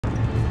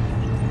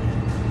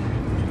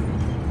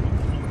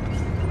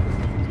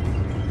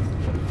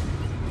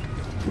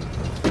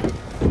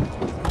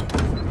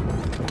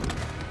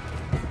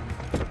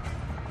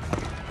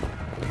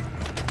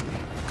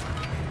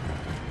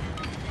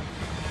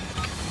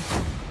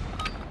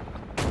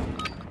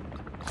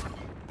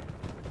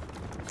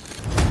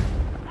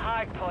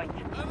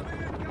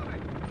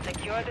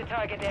Secure the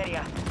target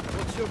area.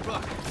 What's your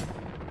buck?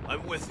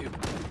 I'm with you.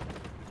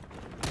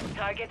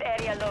 Target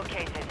area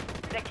located.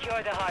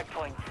 Secure the hard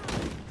point.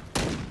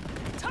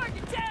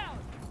 Target down!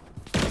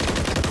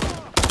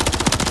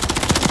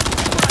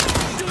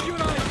 Shield you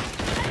and I!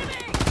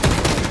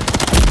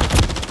 Enemy!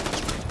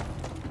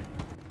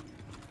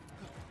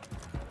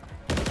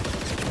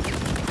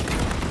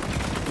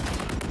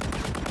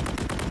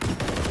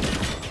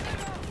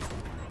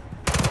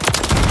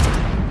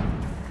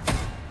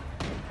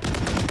 We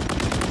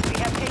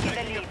have taken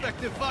the lead.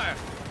 Effective fire!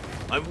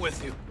 I'm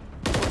with you.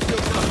 What's your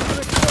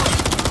buck?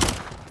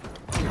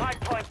 Hard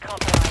point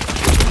compromised.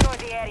 Secure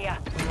the area.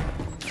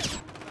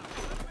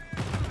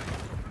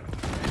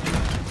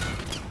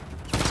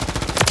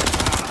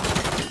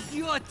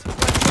 Idiot!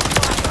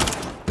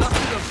 Got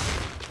him!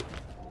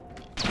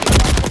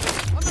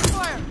 Under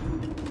fire!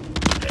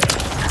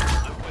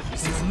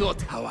 This is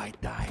not how I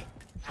die.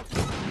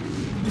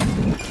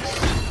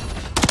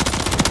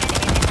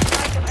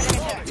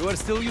 You are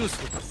still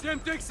useful.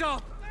 Semtex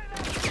up!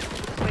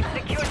 We've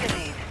secured the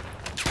lead.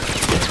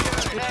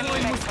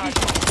 Deploying Next hard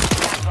mosquito. point.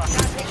 Stand by.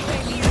 Target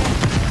UAV ready.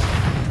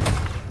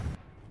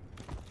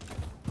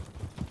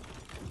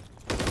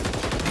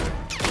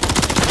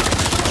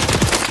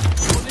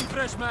 Holding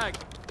fresh mag.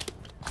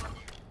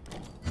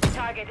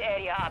 Target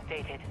area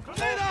updated. Move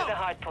to the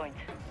hard point.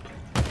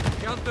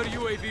 Counter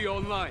UAV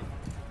online.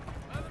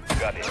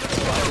 Got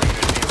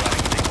it.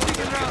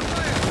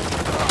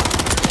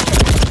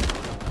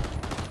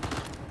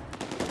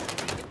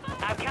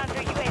 Our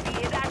counter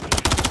UAV is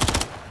active.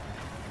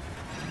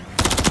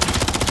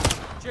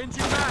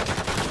 Changing mag.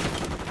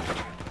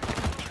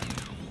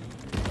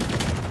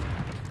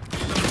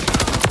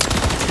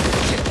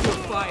 Get your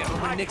fire. My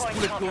Hard next point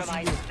bullet goes in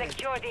compromised. you.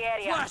 Secure the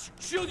area. Flash!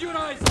 Shield your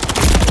eyes!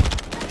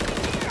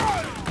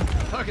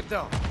 Target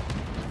down.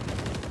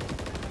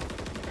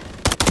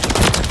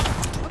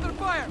 Under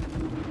fire!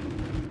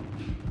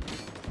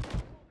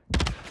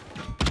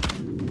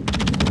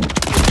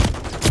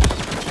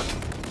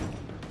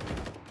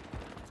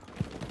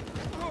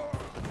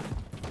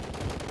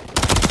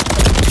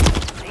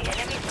 The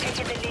enemy's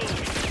taken the lead.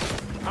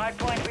 Hard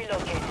point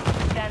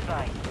relocated. Stand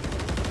by.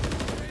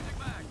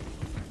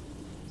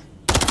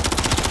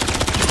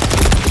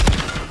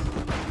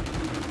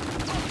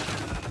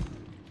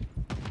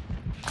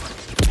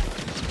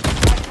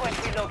 Hard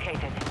point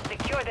relocated.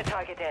 Secure the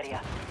target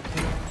area.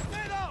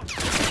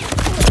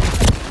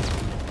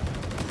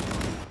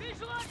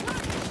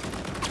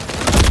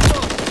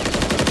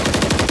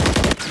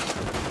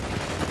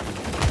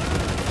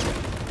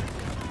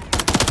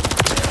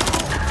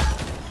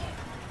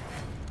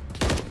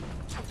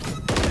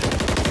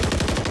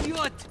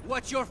 Idiot!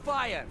 Watch your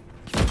fire!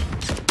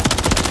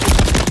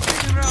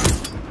 Taking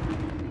rounds.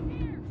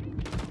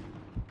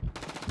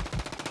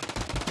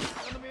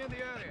 Enemy in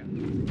the area.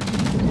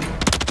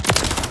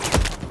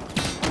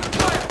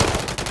 Fire!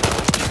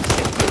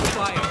 Get your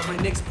fire. My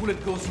next bullet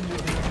goes in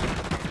your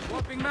head.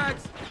 Swapping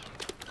mags.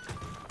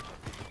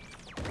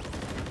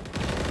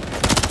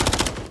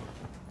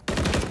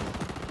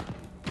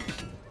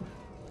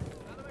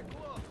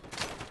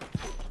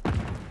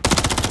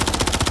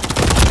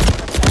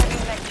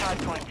 Enemy next hard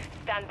point.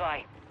 Stand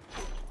by.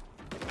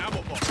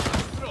 Ammo box.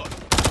 Throw it.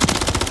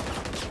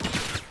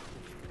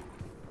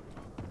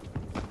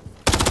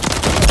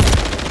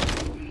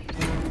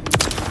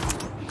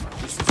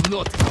 This is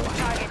not how I...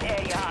 Target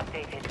area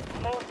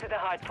updated. Move to the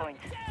hard point.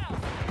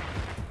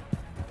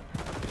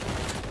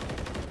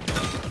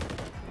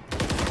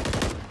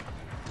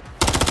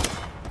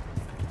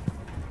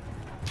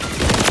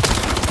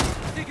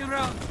 Taking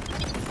round.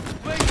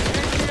 Wait,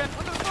 ATF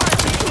under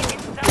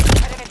fire! Inside the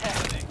perimeter.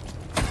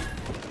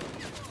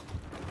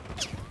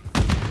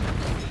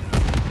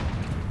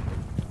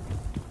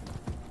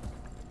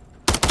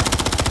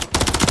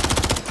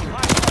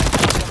 Hard point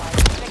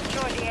compromised.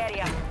 Secure the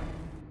area.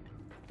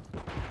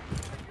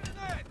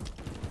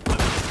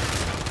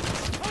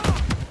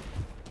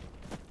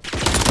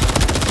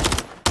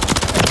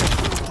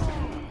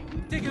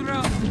 Taking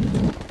round.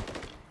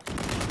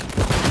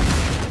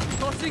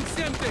 Tossing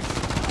Semtex.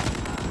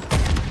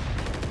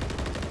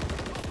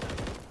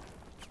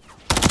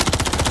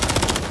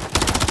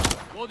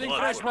 Loading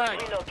fresh Hard mag.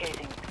 point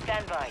relocating.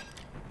 Stand by.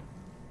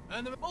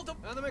 Enemy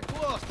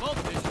close.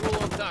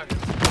 Visual on target.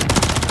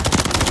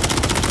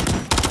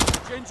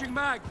 Changing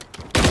mag.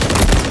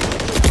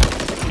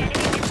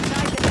 Enemy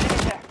inside the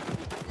perimeter.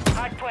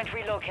 Hard point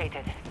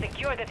relocated.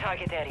 Secure the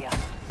target area.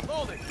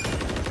 Loading.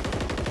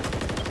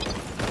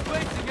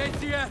 Placing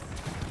ATF.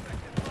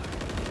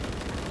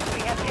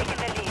 We have taken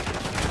the lead.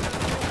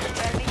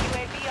 Friendly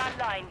UAV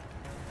online.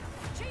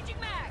 Changing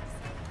mags!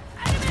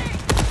 Enemy!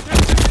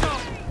 Semtex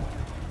up.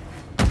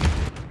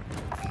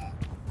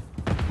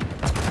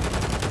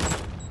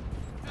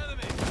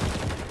 Enemy.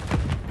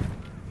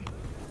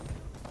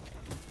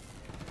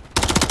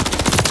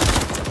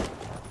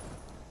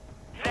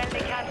 Friendly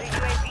counter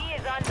UAV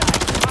is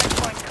online. Hard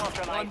point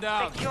compromised. One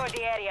down. Secure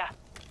the area.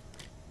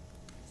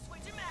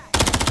 Switching mags!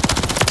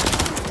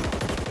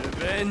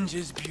 Revenge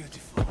is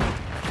beautiful.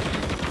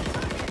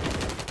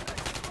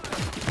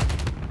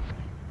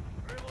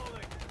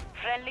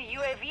 Friendly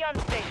UAV on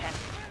station.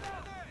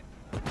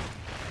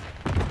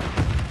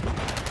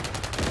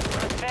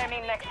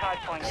 Confirming next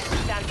hardpoint.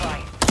 Stand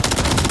by.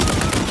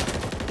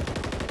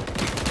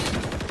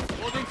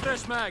 Holding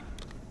fresh mag.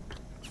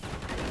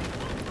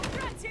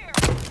 Threats here!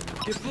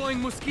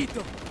 Deploying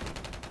mosquito.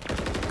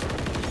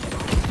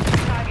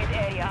 Target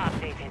area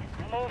updated.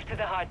 Move to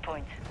the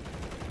hardpoint.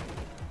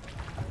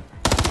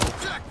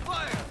 Jack,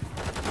 fire!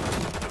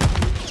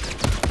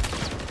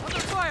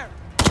 Under fire!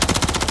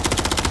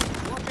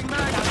 Swapping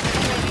mag.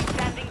 UAV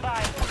standing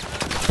by.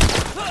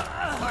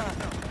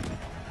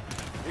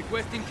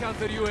 Requesting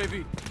counter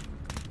UAV.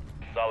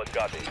 Solid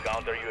copy.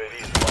 Counter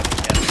UAV is flying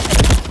in.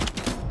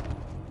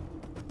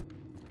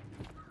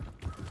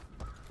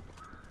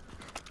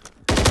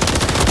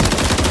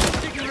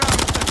 Taking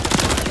round.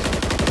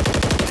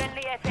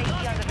 Friendly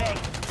SAE on the way.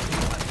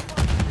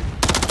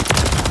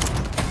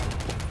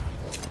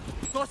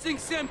 Tossing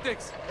Semtex.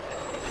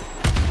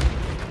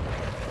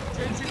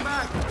 Changing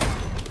mag.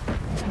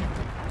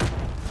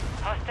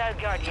 Hostile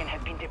Guardian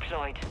have been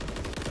deployed.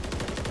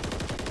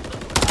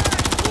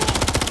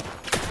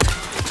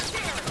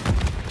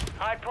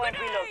 Hardpoint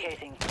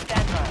relocating.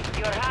 Stand by.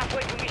 You're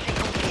halfway to mission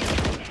complete.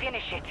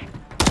 Finish it. Keep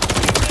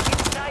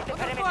inside the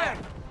perimeter. Fire!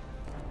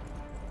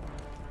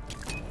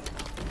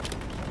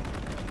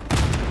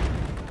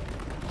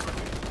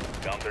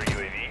 Counter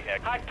UAV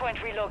active.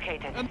 Hardpoint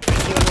relocated. And-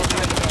 Secure the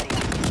target area.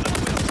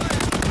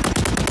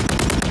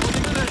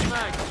 Holding another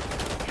mag.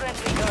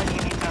 Friendly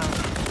Guardian inbound.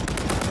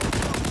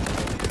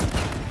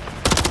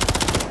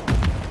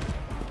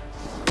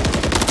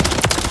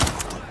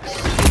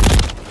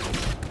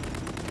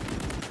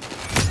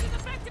 Taking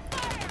effective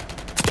fire!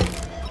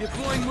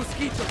 Deploying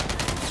mosquito.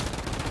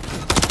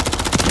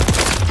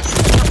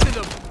 Busted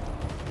them.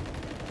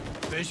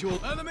 Visual.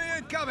 Enemy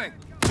incoming.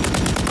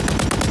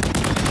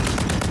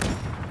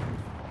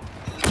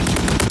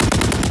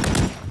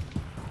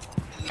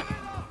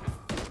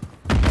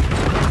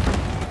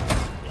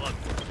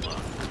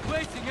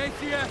 Placing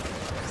ATF.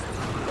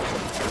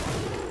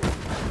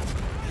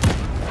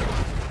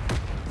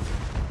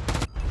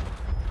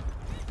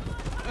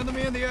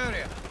 Enemy in the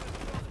area.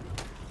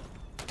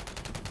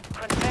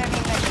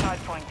 Confirming next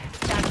hardpoint.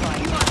 Stand by.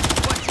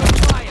 Watch your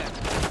fire.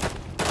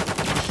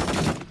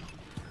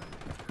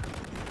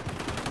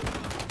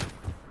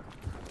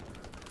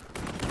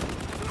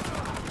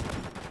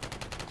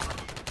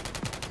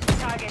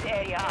 Target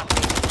area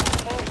updated.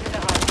 Move to the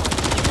hardpoint.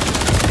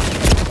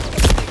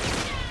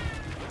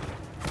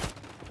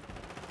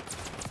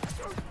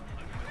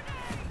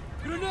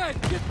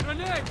 Grenade! Get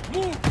grenade!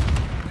 Move!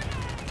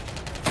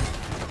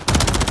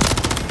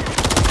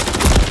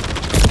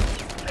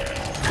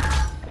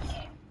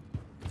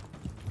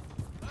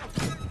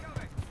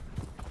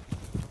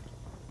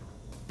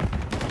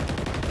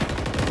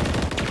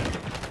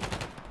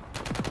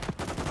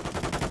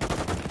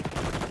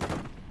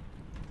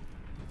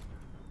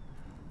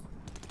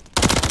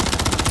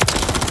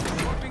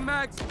 Swapping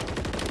mags!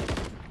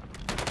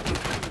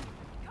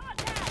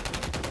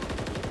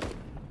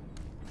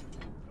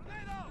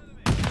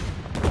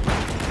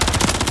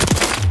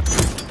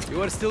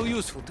 You are still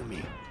useful to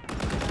me.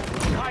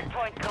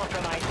 Hardpoint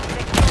compromised.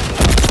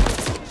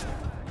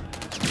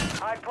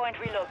 Hardpoint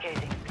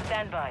relocating.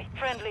 Stand by.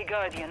 Friendly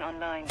Guardian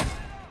online.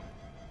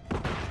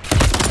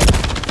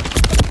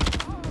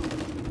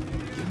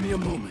 Give me a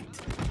moment.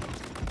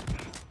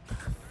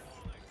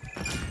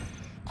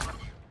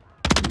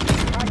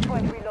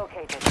 Hardpoint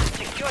relocated.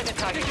 Secure the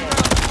target Taking area.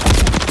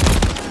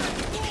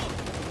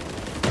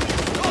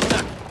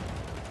 Contact!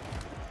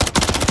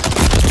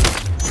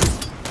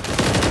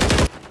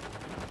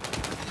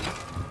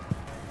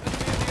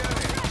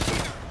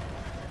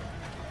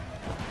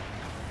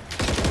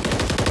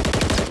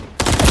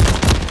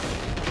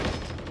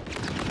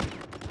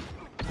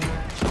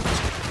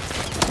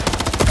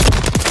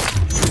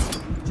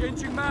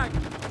 Changing mag.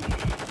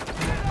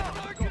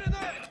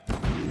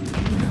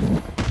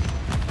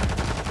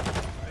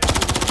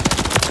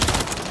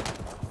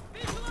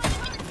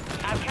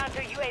 Our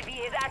counter UAV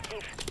is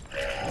active.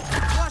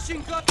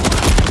 Flashing cut.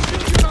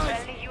 Shoot your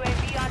eyes. Friendly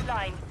UAV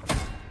online.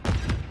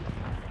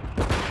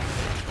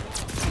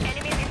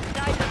 Enemies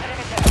inside the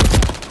perimeter.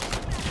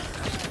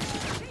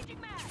 Changing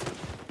mag!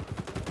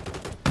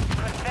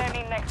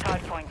 Confirming next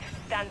hardpoint.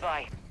 Stand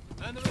by.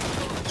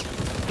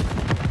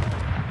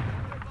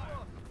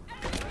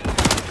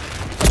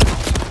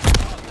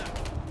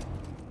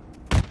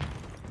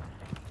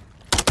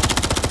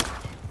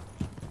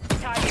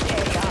 Target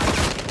area.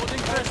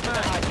 Holding fresh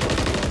mag.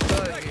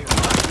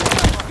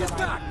 Get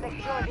back.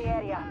 Secure the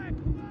area.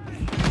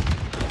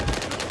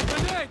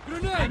 Grenade!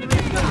 Grenade!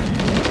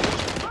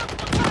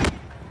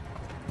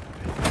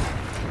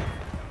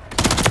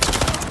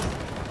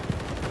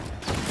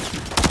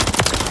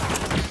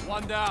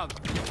 One down.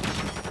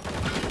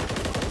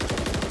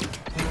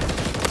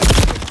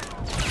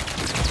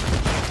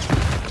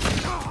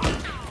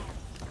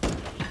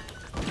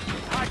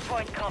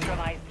 Hardpoint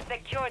compromised.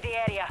 Secure the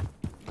area.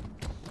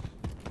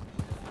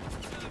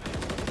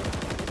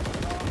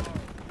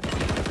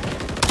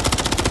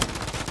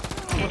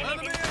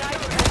 Enemies inside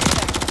the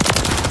perimeter.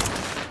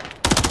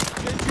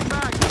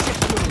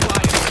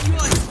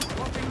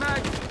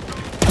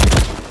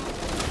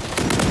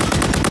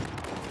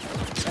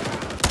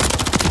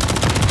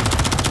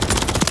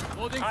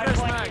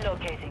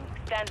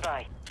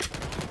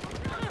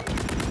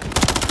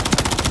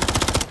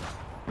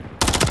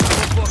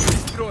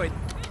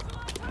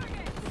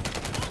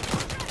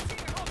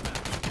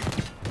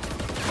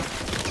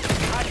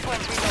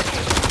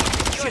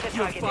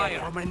 Secure target fire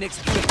area. or my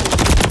next bullet goes.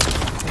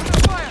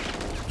 Fire!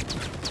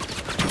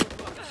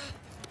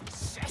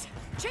 Shit!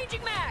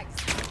 Changing mags!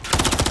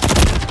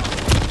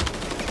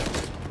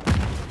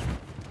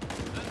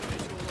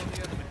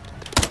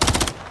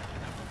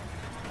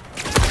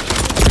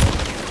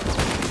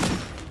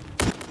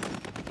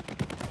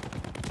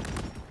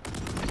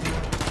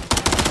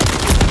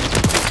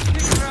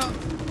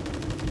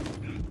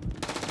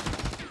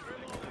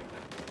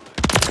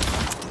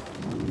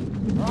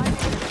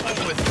 Watch your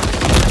fire!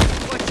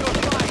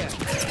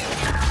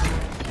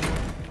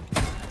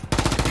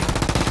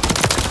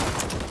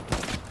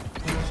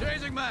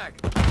 Changing mag!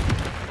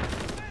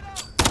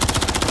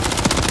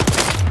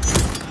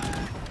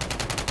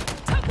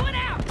 Took one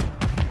out!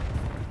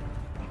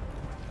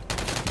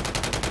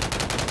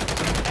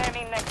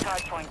 Enemy next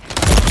hard point.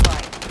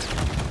 Bye.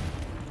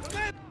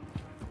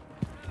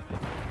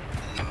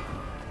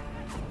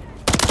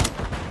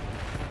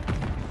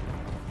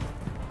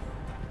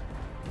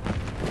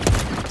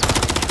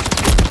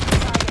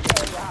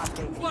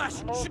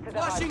 Flash! Move to the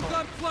Flashing hard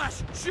gun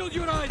flash! Shield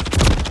your eyes!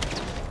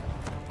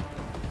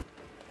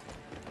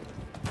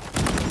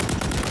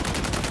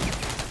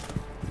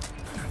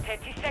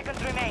 30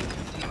 seconds remain.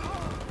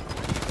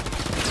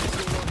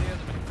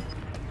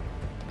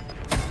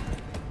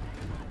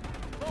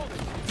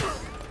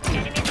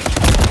 Enemy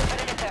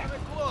perimeter.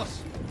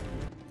 Close!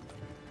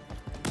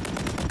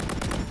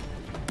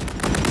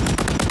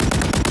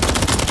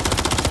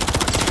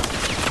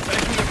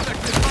 Making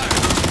effective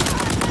fire!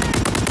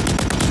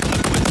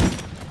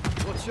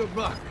 What's your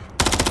mark?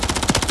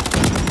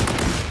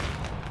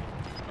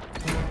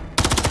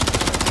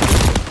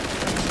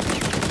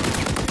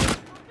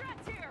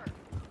 Threats here!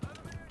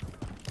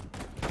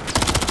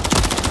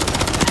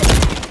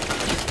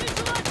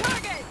 Visual on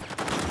target!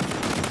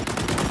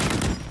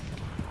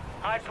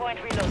 Hard point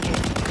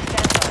relocated.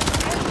 Stand by.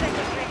 10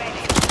 seconds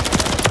remaining.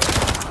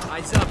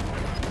 Eyes up!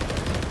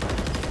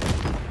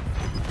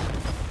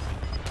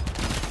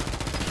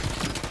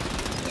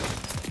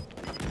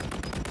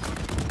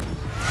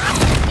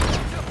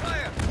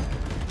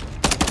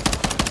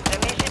 The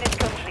mission is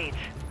complete.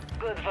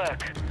 Good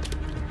work.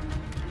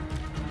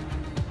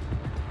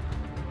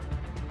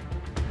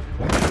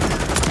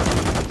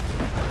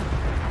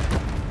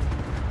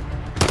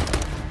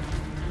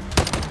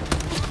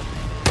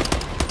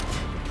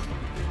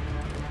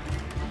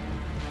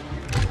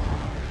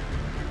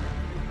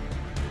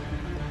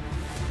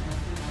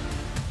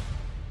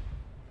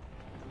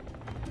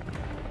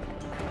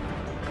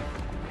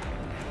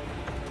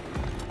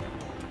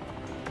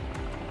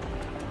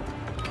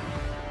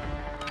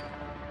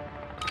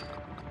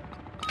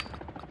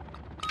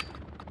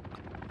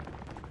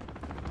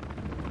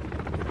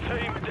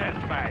 Team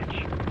deathmatch.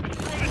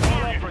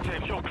 All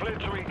operatives, you're clear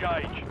to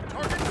engage.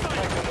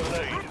 Taking the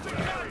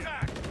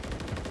lead.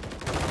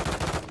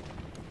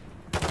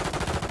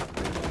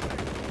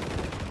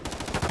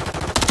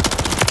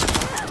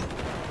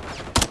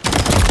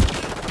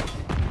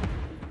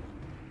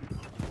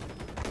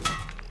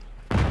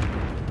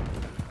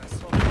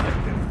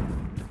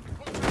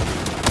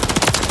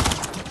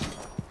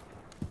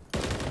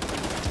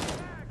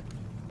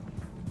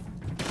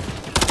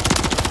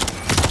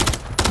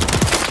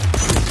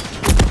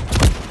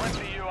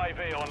 Friendly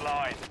UAV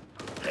online.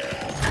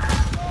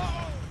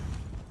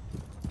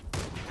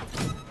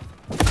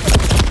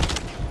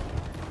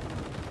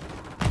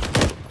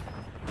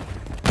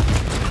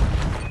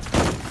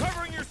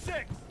 Covering your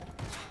six.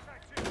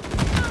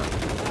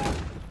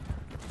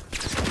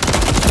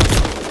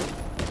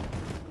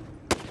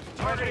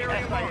 Target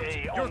area marked.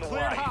 You're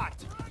cleared hot.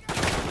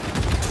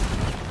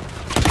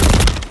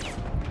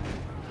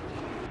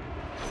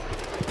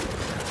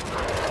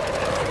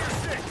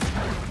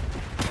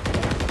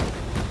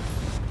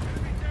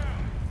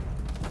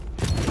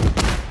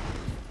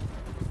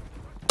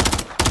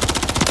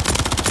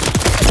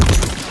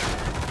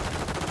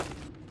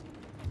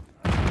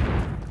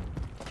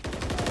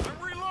 I'm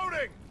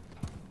reloading.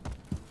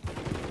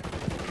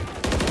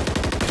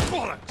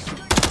 Bollocks!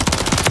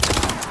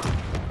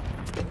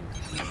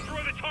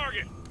 Destroy the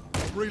target.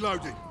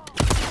 Reloading.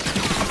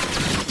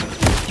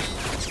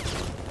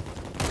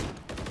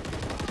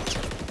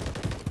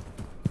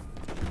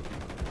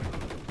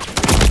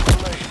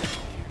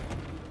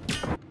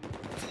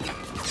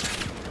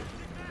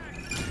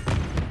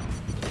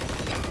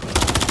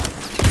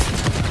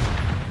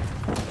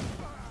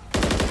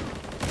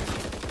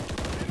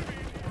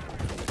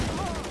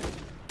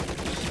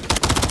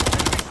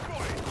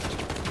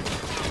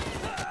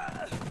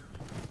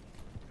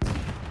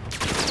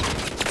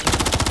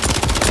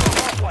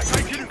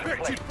 Taking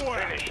effective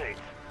fire. Finish it.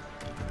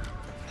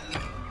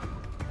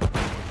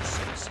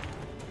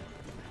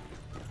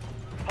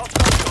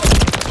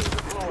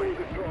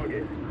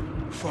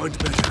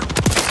 Find medical.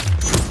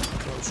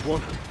 Close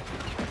one.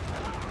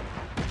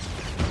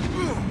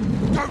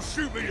 Don't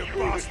shoot me, you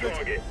bastard!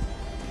 Target.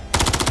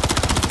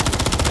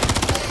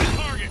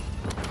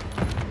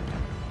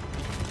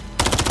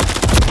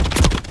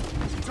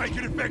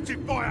 Taking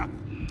effective fire!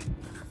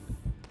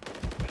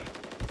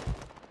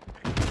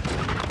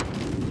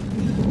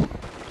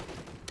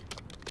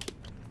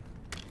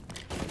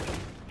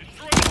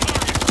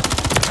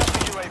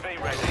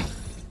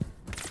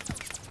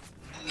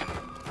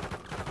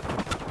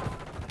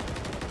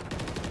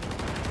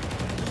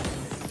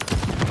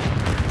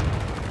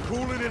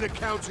 in a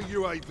counter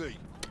UAV.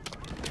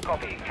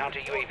 Copy. Counter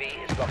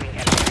UAV is blocking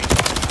enemy.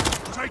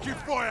 Taking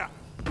fire!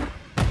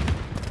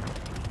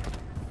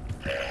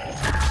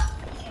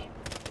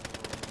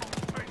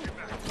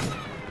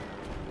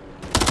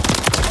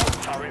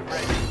 Turret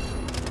ready.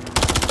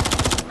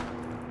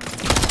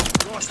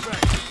 Lost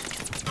back.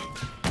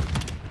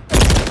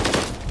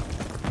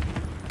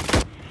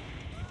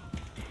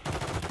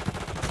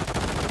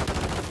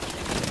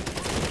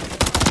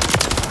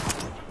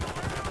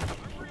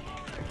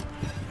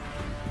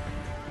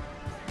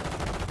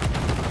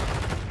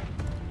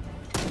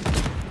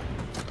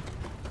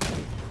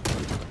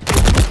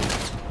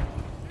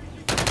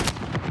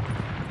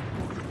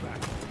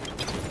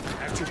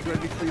 Active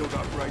friendly field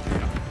upgrade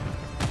here.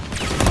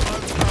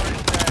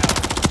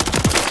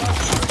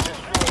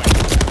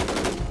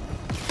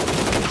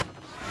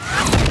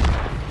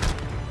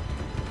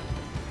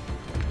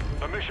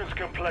 The mission's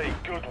complete.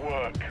 Good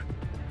work.